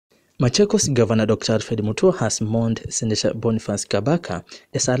Machakos Governor Dr. Alfred Mutua has mourned Senator Boniface Kabaka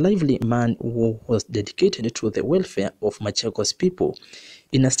as a lively man who was dedicated to the welfare of Machakos people.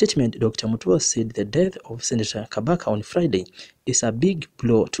 In a statement, Dr. Mutua said the death of Senator Kabaka on Friday is a big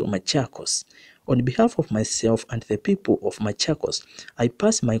blow to Machakos. On behalf of myself and the people of Machakos, I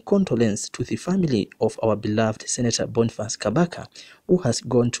pass my condolence to the family of our beloved Senator Boniface Kabaka, who has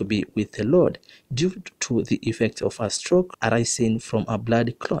gone to be with the Lord due to the effects of a stroke arising from a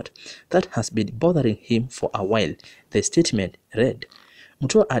blood clot that has been bothering him for a while, the statement read.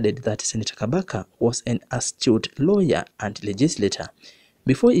 Mutua added that Senator Kabaka was an astute lawyer and legislator.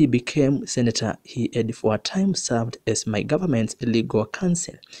 Before he became senator, he had for a time served as my government's legal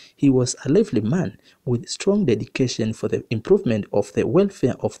counsel. He was a lively man with strong dedication for the improvement of the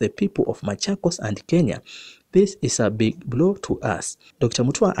welfare of the people of Machakos and Kenya. This is a big blow to us. Dr.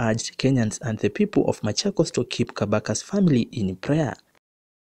 Mutua urged Kenyans and the people of Machakos to keep Kabaka's family in prayer.